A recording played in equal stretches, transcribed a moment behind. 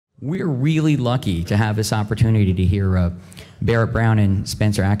We're really lucky to have this opportunity to hear Barrett Brown and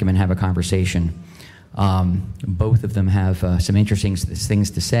Spencer Ackerman have a conversation. Both of them have some interesting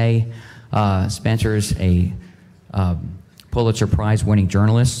things to say. Spencer's a Pulitzer Prize-winning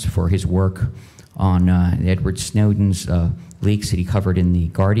journalist for his work on Edward Snowden's leaks that he covered in The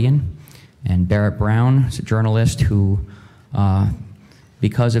Guardian. And Barrett Brown is a journalist who,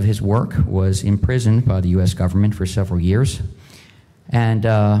 because of his work, was imprisoned by the U.S. government for several years. And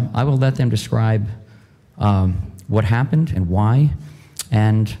I will let them describe what happened and why.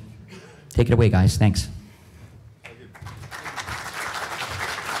 And take it away, guys. Thanks.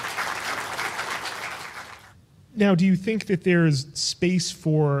 Now, do you think that there's space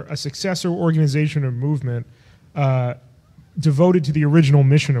for a successor organization or movement devoted to the original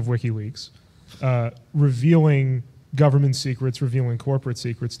mission of WikiLeaks, revealing government secrets, revealing corporate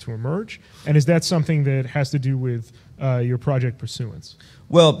secrets to emerge? And is that something that has to do with your project Pursuance?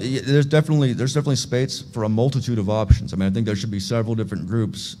 Well, there's definitely space for a multitude of options. I mean, I think there should be several different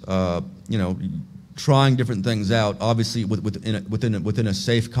groups, trying different things out. Obviously, within a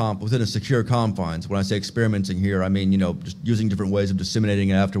secure confines. When I say experimenting here, I mean just using different ways of disseminating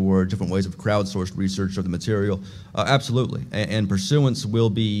it afterward, different ways of crowdsourced research of the material. Absolutely, and Pursuance will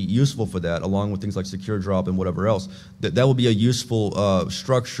be useful for that, along with things like Secure Drop and whatever else. That will be a useful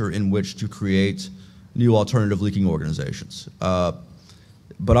structure in which to create new alternative leaking organizations.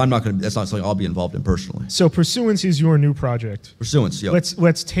 But I'm not going to. That's not something I'll be involved in personally. So Pursuance is your new project. Pursuance, yeah.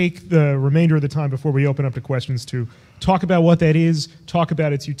 Let's take the remainder of the time before we open up to questions to talk about what that is, talk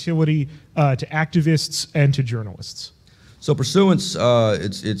about its utility to activists and to journalists. So Pursuance,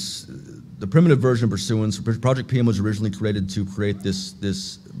 it's the primitive version of Pursuance. Project PM was originally created to create this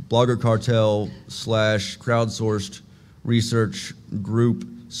blogger cartel / crowdsourced research group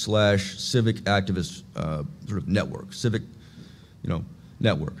 / civic activist sort of network,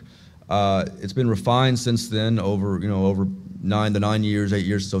 network. It's been refined since then over 8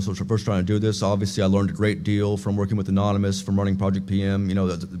 years. So first trying to do this. Obviously, I learned a great deal from working with Anonymous, from running Project PM.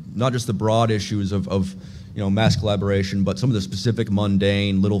 Not just the broad issues of mass collaboration, but some of the specific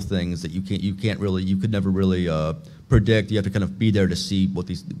mundane little things that you could never really predict. You have to kind of be there to see what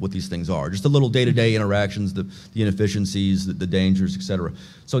these things are. Just the little day-to-day interactions, the inefficiencies, the dangers, etc.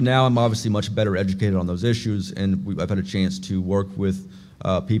 So now I'm obviously much better educated on those issues, and I've had a chance to work with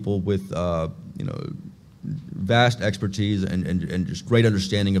people with vast expertise and just great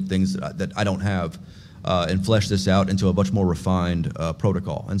understanding of things that I don't have, and flesh this out into a much more refined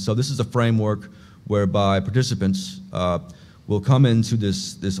protocol. And so this is a framework whereby participants will come into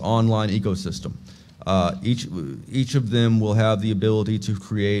this online ecosystem. Each of them will have the ability to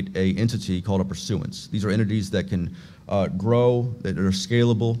create an entity called a Pursuance. These are entities that can grow, that are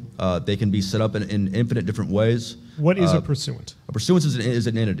scalable. They can be set up in infinite different ways. What is a Pursuant? A Pursuance is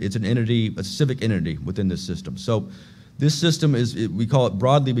an entity. It's an entity, a civic entity within this system. So this system we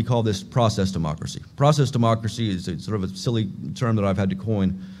call this process democracy. Process democracy is sort of a silly term that I've had to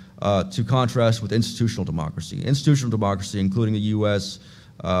coin to contrast with institutional democracy. Institutional democracy, including the U.S.,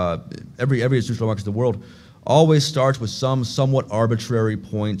 every institutional democracy in the world, always starts with some somewhat arbitrary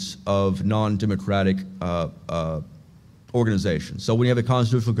points of non-democratic organization. So when you have a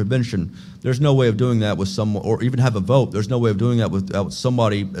constitutional convention, there's no way of doing that with someone, or even have a vote. There's no way of doing that without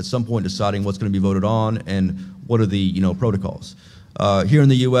somebody at some point deciding what's going to be voted on and what are the protocols. Here in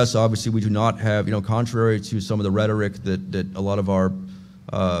the U.S., obviously, we do not have, contrary to some of the rhetoric that a lot of our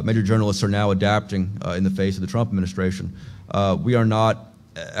major journalists are now adapting in the face of the Trump administration, we are not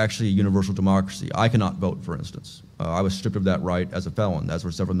actually a universal democracy. I cannot vote, for instance. I was stripped of that right as a felon, as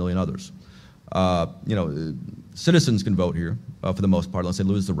were several million others. Citizens can vote here for the most part, unless they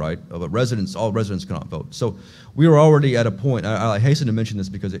lose the right, but all residents cannot vote. So we are already at a point, I hasten to mention this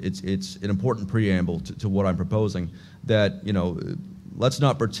because it's an important preamble to what I'm proposing, that, let's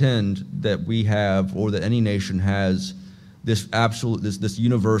not pretend that we have, or that any nation has, this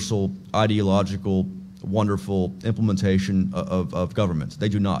universal ideological wonderful implementation of government. They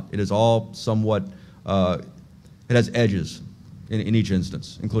do not. It is all somewhat, it has edges in each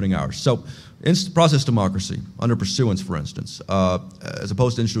instance, including ours. So process democracy, under Pursuance, for instance, as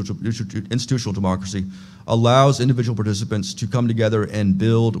opposed to institutional democracy, allows individual participants to come together and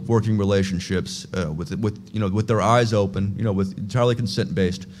build working relationships with their eyes open, with entirely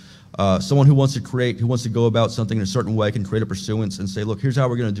consent-based. Someone who wants to go about something in a certain way can create a Pursuance and say, look, here's how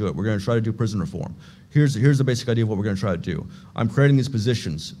we're going to do it. We're going to try to do prison reform. Here's the basic idea of what we're going to try to do. I'm creating these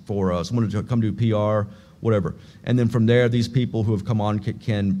positions for someone to come do PR whatever. And then from there, these people who have come on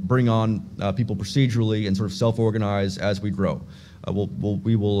can bring on people procedurally and sort of self-organize as we grow.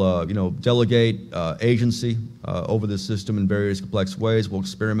 We will delegate agency over this system in various complex ways. We'll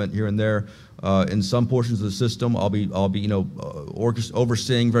experiment here and there. In some portions of the system, I'll be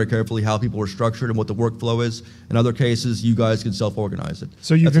overseeing very carefully how people are structured and what the workflow is. In other cases, you guys can self-organize it.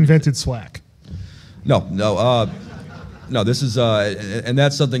 So you've invented Slack? No, this is, and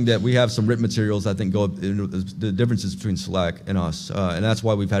that's something that we have some written materials I think go into the differences between Slack and us, and that's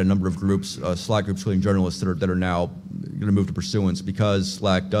why we've had a number of groups, Slack groups, including journalists that are now going to move to Pursuance, because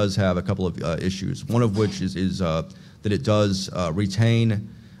Slack does have a couple of issues. One of which is that it does retain, and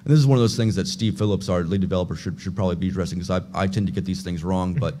this is one of those things that Steve Phillips, our lead developer, should probably be addressing, because I tend to get these things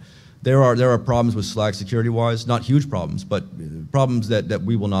wrong, but there are problems with Slack security-wise, not huge problems, but problems that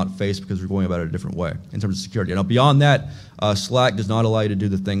we will not face because we're going about it a different way in terms of security. Now, beyond that, Slack does not allow you to do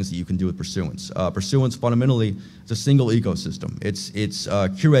the things that you can do with Pursuance. Pursuance, fundamentally, is a single ecosystem. It's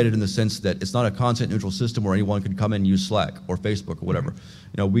curated in the sense that it's not a content-neutral system where anyone can come in and use Slack or Facebook or whatever.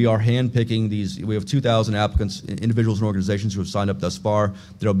 We are handpicking these. We have 2,000 applicants, individuals and organizations who have signed up thus far.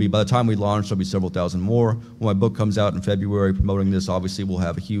 There'll be, by the time we launch, there'll be several thousand more. When my book comes out in February promoting this, obviously we'll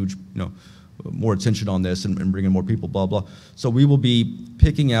have a huge, more attention on this and bring in more people, blah, blah. So we will be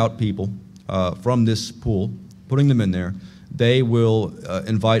picking out people from this pool, putting them in there. They will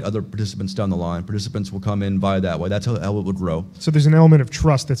invite other participants down the line. Participants will come in via that way. That's how it would grow. So there's an element of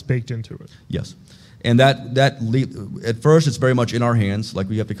trust that's baked into it. Yes. And at first it's very much in our hands. Like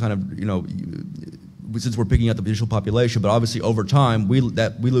we have to kind of, since we're picking out the initial population, but obviously over time we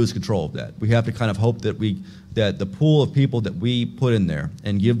lose control of that. We have to kind of hope that that the pool of people that we put in there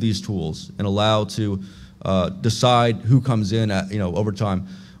and give these tools and allow to decide who comes in over time,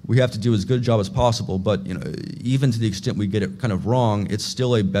 we have to do as good a job as possible. But even to the extent we get it kind of wrong, it's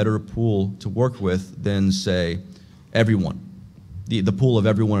still a better pool to work with than, say, everyone, the pool of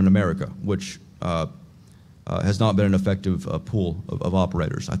everyone in America, which has not been an effective pool of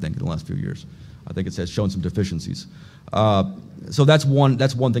operators, I think, in the last few years. I think it has shown some deficiencies. So that's one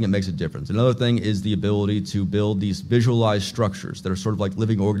thing that makes a difference. Another thing is the ability to build these visualized structures that are sort of like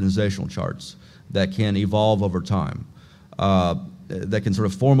living organizational charts that can evolve over time, that can sort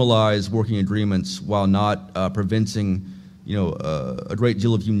of formalize working agreements while not preventing a great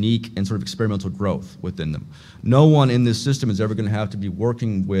deal of unique and sort of experimental growth within them. No one in this system is ever going to have to be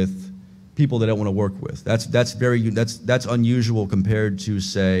working with people they don't want to work with. That's unusual compared to,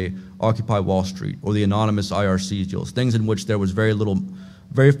 say, Occupy Wall Street or the anonymous IRC deals, things in which there was very little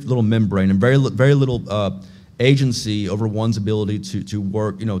membrane and very little agency over one's ability to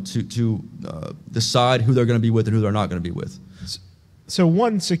work, to decide who they're going to be with and who they're not going to be with. So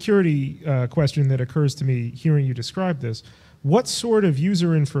one security question that occurs to me hearing you describe this: what sort of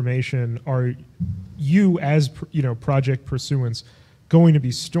user information are you, as Project Pursuance, going to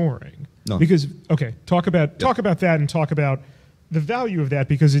be storing? No. Because talk about that and talk about the value of that,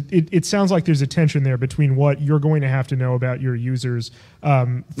 because it sounds like there's a tension there between what you're going to have to know about your users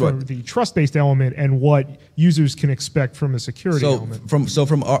for the trust-based element and what users can expect from a security element.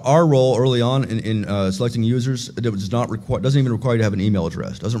 From our role early on in selecting users, it doesn't even require you to have an email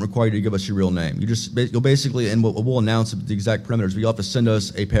address. It doesn't require you to give us your real name. You'll basically, and we'll announce the exact parameters, but you'll have to send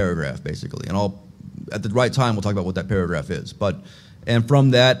us a paragraph basically, and at the right time we'll talk about what that paragraph is. And from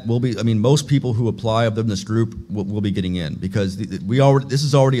that, most people who apply of this group will be getting in, because this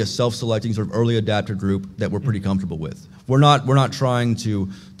is already a self-selecting sort of early adapter group that we're pretty comfortable with. We're not trying to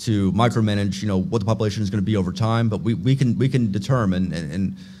micromanage what the population is going to be over time, but we can determine,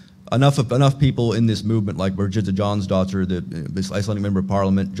 and enough people in this movement, like Birgitta Jonsdottir, the Icelandic member of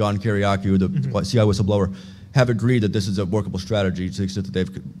parliament, John Kiriakou, the CI whistleblower, have agreed that this is a workable strategy to the extent that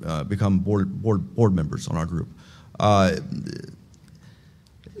they've become board members on our group.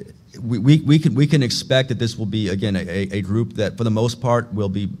 We can expect that this will be, again, a group that for the most part will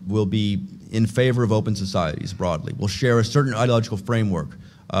be in favor of open societies broadly. We'll share a certain ideological framework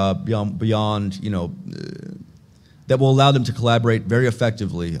beyond that will allow them to collaborate very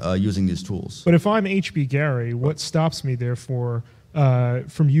effectively using these tools. But if I'm H.B. Gary, what stops me therefore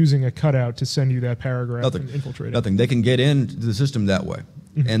from using a cutout to send you that paragraph and infiltrate it? Nothing. They can get into the system that way.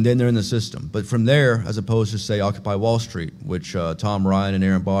 And then they're in the system. But from there, as opposed to, say, Occupy Wall Street, which Tom Ryan and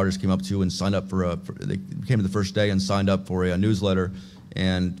Aaron Barr came up to and signed up they came to the first day and signed up for a newsletter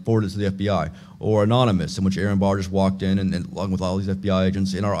and forwarded it to the FBI. Or Anonymous, in which Aaron Barr just walked in and along with all these FBI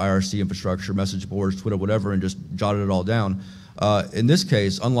agents in our IRC infrastructure, message boards, Twitter, whatever, and just jotted it all down. In this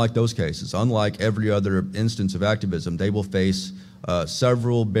case, unlike those cases, unlike every other instance of activism, they will face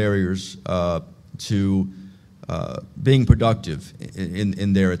several barriers to being productive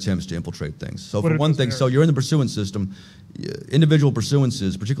in their attempts to infiltrate things. So for one thing, so you're in the pursuance system. Individual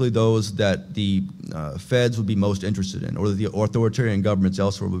pursuances, particularly those that the feds would be most interested in, or the authoritarian governments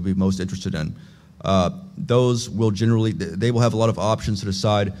elsewhere would be most interested in, those will generally, they will have a lot of options to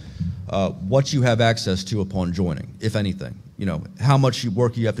decide what you have access to upon joining, if anything. You know, how much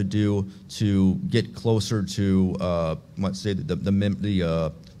work you have to do to get closer to, let's say,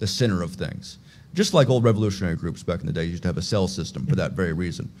 the center of things. Just like old revolutionary groups back in the day used to have a cell system for that very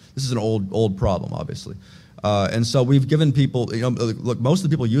reason. This is an old problem, obviously. And so we've given people, you know, look, most of the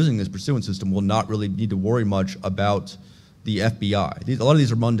people using this pursuance system will not really need to worry much about the FBI. A lot of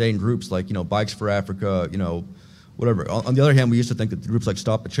these are mundane groups like, you know, Bikes for Africa, you know, whatever. On the other hand, we used to think that groups like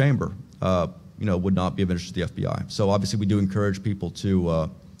Stop the Chamber, you know, would not be of interest to the FBI. So obviously we do encourage people to,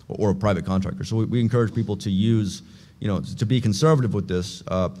 or private contractors. So we encourage people to use, you know, to be conservative with this.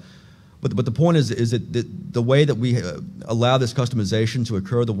 But the point is that the way that we allow this customization to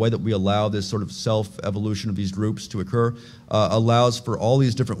occur, the way that we allow this sort of self-evolution of these groups to occur, allows for all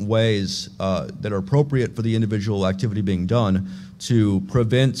these different ways that are appropriate for the individual activity being done to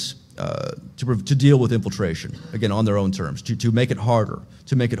prevent, to deal with infiltration, again, on their own terms, to make it harder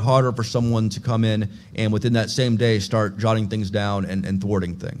for someone to come in and within that same day start jotting things down and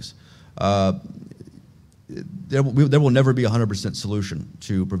thwarting things. There will never be a 100% solution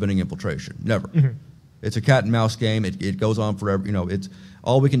to preventing infiltration. Never. Mm-hmm. It's a cat and mouse game. It goes on forever. You know, it's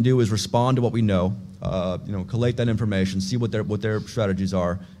all we can do is respond to what we know. You know, collate that information, see what their strategies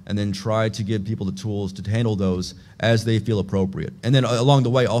are, and then try to give people the tools to handle those as they feel appropriate. And then along the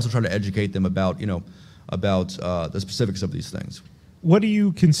way, also try to educate them about the specifics of these things. What do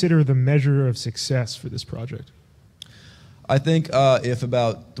you consider the measure of success for this project? I think if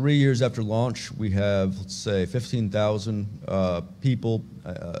about 3 years after launch, we have, let's say, 15,000 people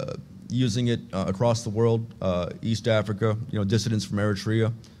using it across the world, East Africa, you know, dissidents from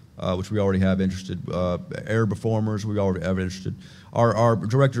Eritrea, which we already have interested, Arab reformers, we already have interested. Our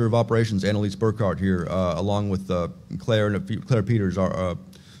director of operations, Annalise Burkhardt here, along with Claire Peters, our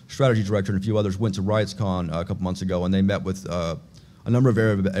strategy director, and a few others, went to RightsCon a couple months ago, and they met with a number of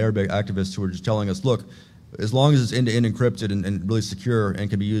Arabic activists who were just telling us, look, as long as it's end-to-end encrypted and really secure and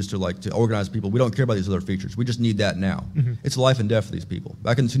can be used to organize people, we don't care about these other features. We just need that now. Mm-hmm. It's life and death for these people.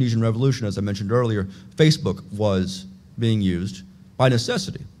 Back in the Tunisian Revolution, as I mentioned earlier, Facebook was being used by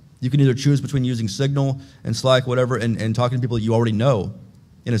necessity. You can either choose between using Signal and Slack, whatever, and talking to people that you already know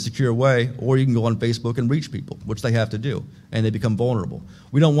in a secure way, or you can go on Facebook and reach people, which they have to do, and they become vulnerable.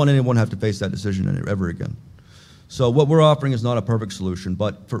 We don't want anyone to have to face that decision ever again. So what we're offering is not a perfect solution,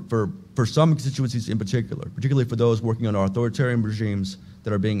 but for some constituencies in particular, particularly for those working under authoritarian regimes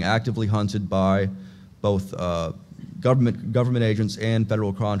that are being actively hunted by both government agents and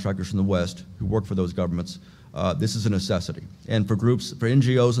federal contractors from the West who work for those governments, this is a necessity. And for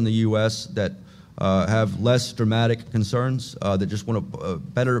NGOs in the U.S. that have less dramatic concerns, that just want to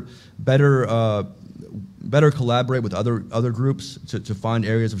better collaborate with other groups to find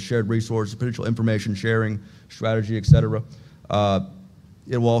areas of shared resources, potential information sharing, strategy, et cetera.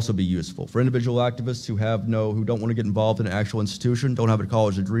 It will also be useful for individual activists who don't want to get involved in an actual institution, don't have a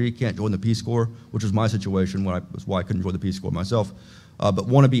college degree, can't join the Peace Corps, which was my situation was why I couldn't join the Peace Corps myself, but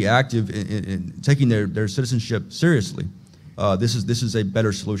want to be active in taking their citizenship seriously. This is a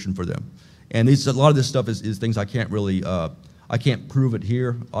better solution for them. And a lot of this stuff is things I can't really I can't prove it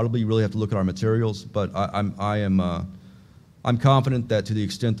here audibly. You really have to look at our materials, but I'm confident that to the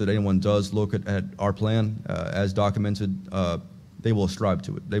extent that anyone does look at our plan as documented, they will ascribe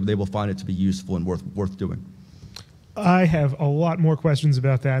to it. They will find it to be useful and worth doing. I have a lot more questions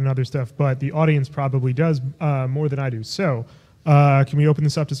about that and other stuff, but the audience probably does more than I do. So can we open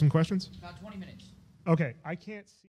this up to some questions? About 20 minutes. Okay, I can't see.